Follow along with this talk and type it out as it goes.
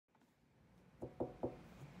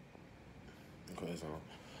Replays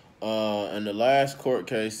on. In the last court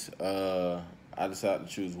case, I decided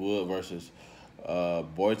to choose Wood versus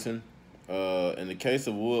Boynton. In the case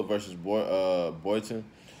of Wood versus Boynton,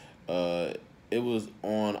 uh, it was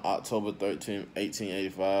on October 13th,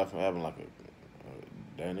 1885. Having like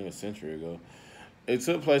dang near a century ago. It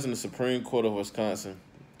took place in the Supreme Court of Wisconsin.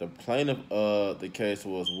 The plaintiff of the case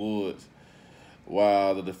was Woods,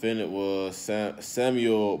 while the defendant was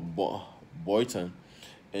Samuel Boynton.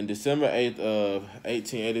 In December 8th of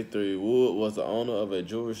 1883, Wood was the owner of a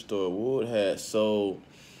jewelry store. Wood had sold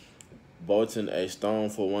Boynton a stone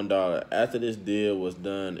for $1. After this deal was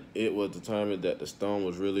done, it was determined that the stone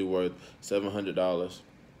was really worth $700.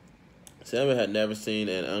 Samuel had never seen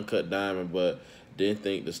an uncut diamond, but didn't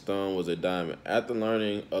think the stone was a diamond. After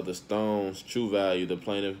learning of the stone's true value, the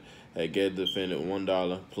plaintiff had gave the defendant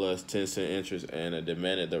 $1 plus 10-cent interest and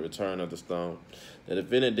demanded the return of the stone. The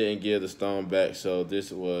defendant didn't give the stone back, so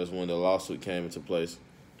this was when the lawsuit came into place.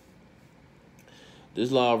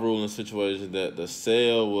 This law ruled in situations that the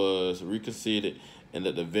sale was reconsidered and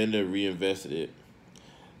that the vendor reinvested it.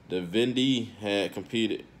 The vendee had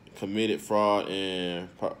committed fraud in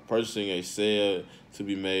purchasing a sale to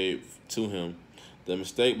be made to him. The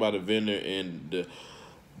mistake by the vendor in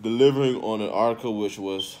delivering on an article which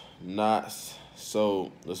was not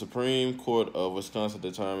sold. The Supreme Court of Wisconsin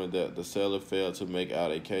determined that the seller failed to make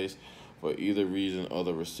out a case for either reason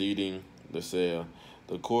other receiving the sale.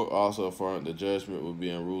 The court also affirmed the judgment would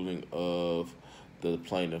be a ruling of the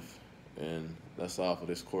plaintiff. And that's all for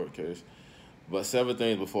this court case. But several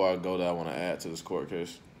things before I go that I want to add to this court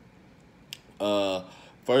case.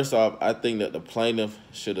 First off, I think that the plaintiff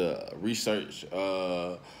should research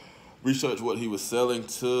what he was selling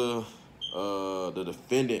to the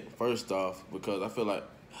defendant first off, because I feel like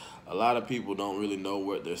a lot of people don't really know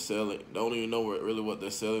what they're selling, don't even know what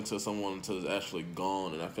they're selling to someone until it's actually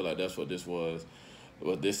gone, and I feel like that's what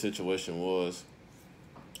this situation was.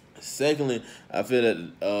 Secondly, I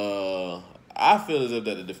feel as if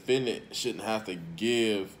that the defendant shouldn't have to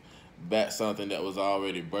give back something that was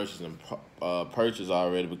already purchased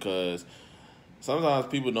already, because sometimes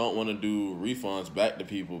people don't want to do refunds back to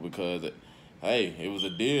people because, hey, it was a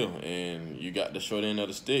deal and you got the short end of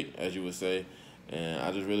the stick, as you would say. And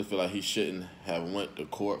I just really feel like he shouldn't have went to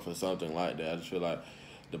court for something like that. I just feel like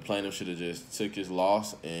the plaintiff should have just took his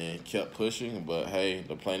loss and kept pushing. But, hey,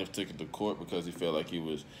 the plaintiff took it to court because he felt like he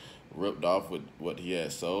was ripped off with what he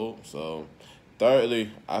had sold. So, thirdly,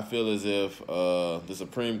 I feel as if the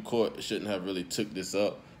Supreme Court shouldn't have really took this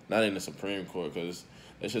up. Not in the Supreme Court, because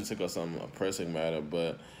they should have took up some pressing matter.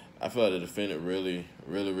 But I feel like the defendant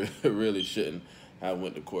really shouldn't have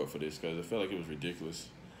went to court for this, because I feel like it was ridiculous.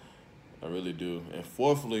 I really do. And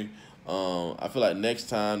fourthly, I feel like next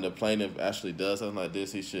time the plaintiff actually does something like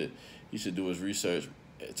this, he should do his research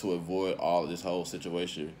to avoid all of this whole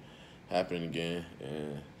situation happening again.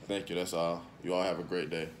 And thank you. That's all. You all have a great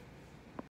day.